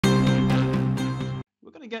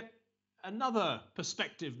get another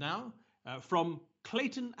perspective now from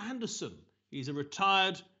Clayton Anderson. He's a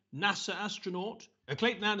retired NASA astronaut.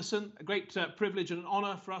 Clayton Anderson, a great privilege and an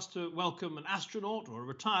honor for us to welcome an astronaut or a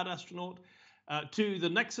retired astronaut to the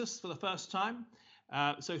Nexus for the first time.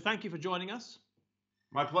 So thank you for joining us.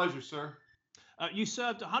 My pleasure, sir. You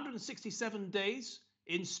served 167 days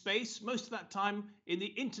in space, most of that time in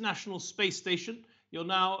the International Space Station. You're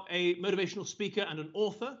now a motivational speaker and an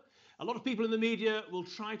author. A lot of people in the media will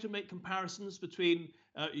try to make comparisons between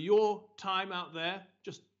your time out there,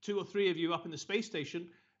 just 2 or 3 of you up in the space station,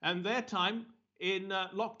 and their time in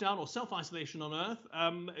lockdown or self-isolation on Earth.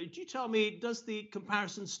 Do you tell me, does the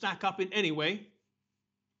comparison stack up in any way?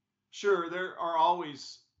 Sure, there are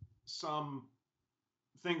always some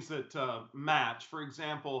things that match. For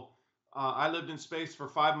example, I lived in space for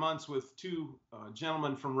 5 months with 2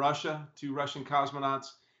 gentlemen from Russia, 2 Russian cosmonauts.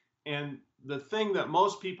 And the thing that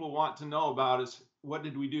most people want to know about is, what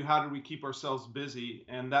did we do? How did we keep ourselves busy?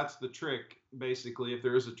 And that's the trick, basically, if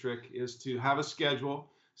there is a trick, is to have a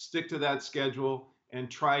schedule, stick to that schedule, and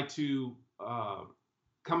try to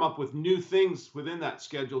come up with new things within that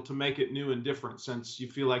schedule to make it new and different, since you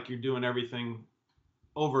feel like you're doing everything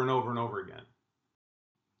over and over and over again.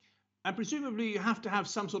 And presumably you have to have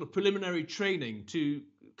some sort of preliminary training to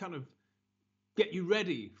kind of get you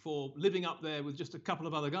ready for living up there with just a couple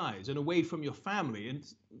of other guys and away from your family. And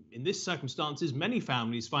in this circumstances, many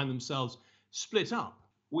families find themselves split up.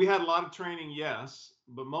 We had a lot of training, yes,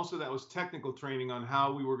 but most of that was technical training on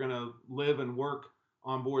how we were going to live and work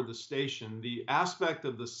on board the station. The aspect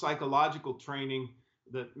of the psychological training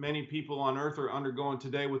that many people on Earth are undergoing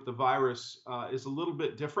today with the virus is a little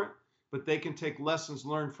bit different, but they can take lessons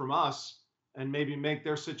learned from us and maybe make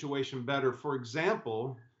their situation better. For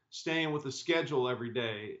example, staying with a schedule every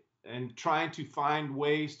day and trying to find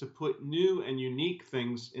ways to put new and unique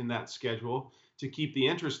things in that schedule to keep the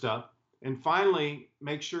interest up. And finally,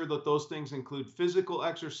 make sure that those things include physical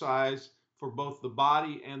exercise for both the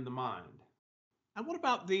body and the mind. And what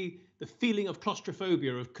about the feeling of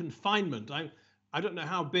claustrophobia, of confinement? I don't know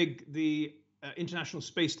how big the International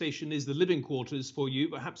Space Station is, the living quarters for you.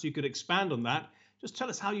 Perhaps you could expand on that. Just tell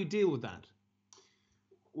us how you deal with that.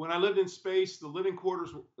 When I lived in space, the living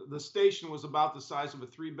quarters, the station was about the size of a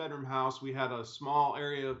 3-bedroom house. We had a small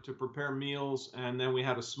area to prepare meals, and then we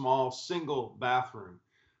had a small single bathroom.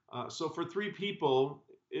 So for 3 people,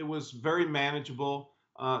 it was very manageable.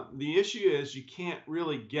 The issue is you can't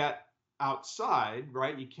really get outside,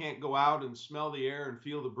 right? You can't go out and smell the air and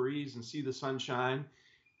feel the breeze and see the sunshine.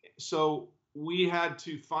 So we had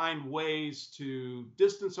to find ways to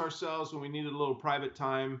distance ourselves when we needed a little private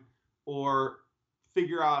time, or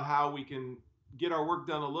figure out how we can get our work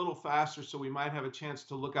done a little faster so we might have a chance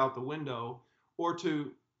to look out the window, or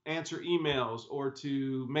to answer emails, or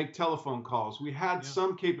to make telephone calls. We had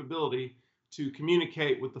some capability to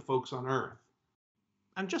communicate with the folks on Earth.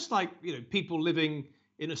 And just like, people living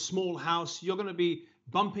in a small house, you're going to be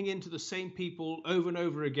bumping into the same people over and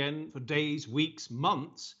over again for days, weeks,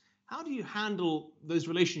 months. How do you handle those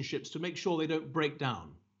relationships to make sure they don't break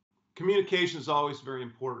down? Communication is always very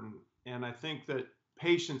important. And I think that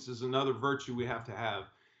patience is another virtue we have to have.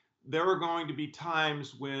 There are going to be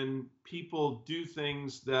times when people do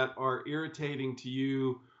things that are irritating to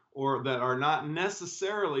you, or that are not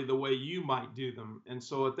necessarily the way you might do them. And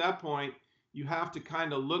so at that point, you have to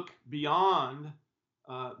kind of look beyond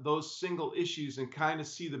those single issues and kind of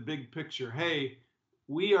see the big picture. Hey,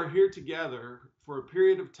 we are here together for a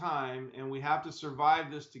period of time, and we have to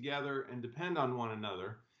survive this together and depend on one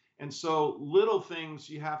another. And so little things,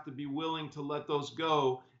 you have to be willing to let those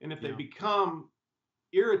go. And if they become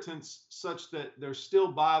irritants such that they're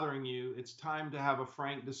still bothering you, it's time to have a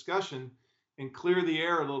frank discussion and clear the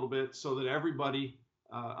air a little bit so that everybody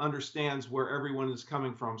understands where everyone is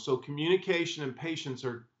coming from. So communication and patience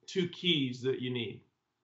are 2 keys that you need.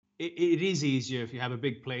 It is easier if you have a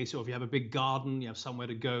big place, or if you have a big garden, you have somewhere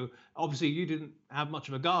to go. Obviously, you didn't have much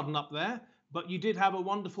of a garden up there, but you did have a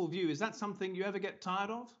wonderful view. Is that something you ever get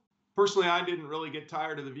tired of? Personally, I didn't really get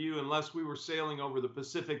tired of the view unless we were sailing over the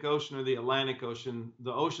Pacific Ocean or the Atlantic Ocean.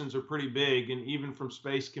 The oceans are pretty big, and even from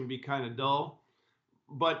space can be kind of dull.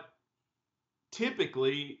 But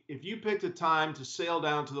typically, if you picked a time to sail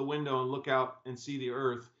down to the window and look out and see the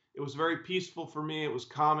Earth, it was very peaceful for me. It was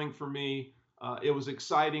calming for me. It was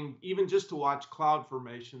exciting, even just to watch cloud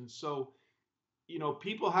formation. So,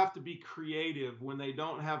 people have to be creative when they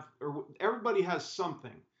don't have, or everybody has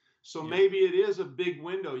something. So maybe it is a big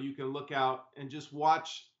window you can look out and just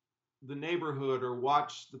watch the neighborhood, or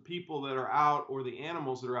watch the people that are out, or the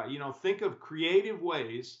animals that are out. Think of creative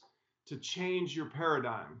ways to change your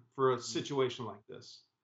paradigm for a situation like this.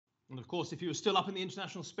 And of course, if you were still up in the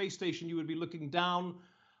International Space Station, you would be looking down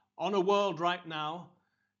on a world right now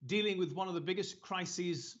dealing with one of the biggest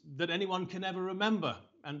crises that anyone can ever remember,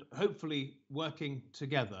 and hopefully working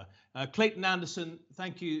together. Clayton Anderson,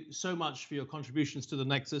 thank you so much for your contributions to the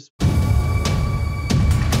Nexus.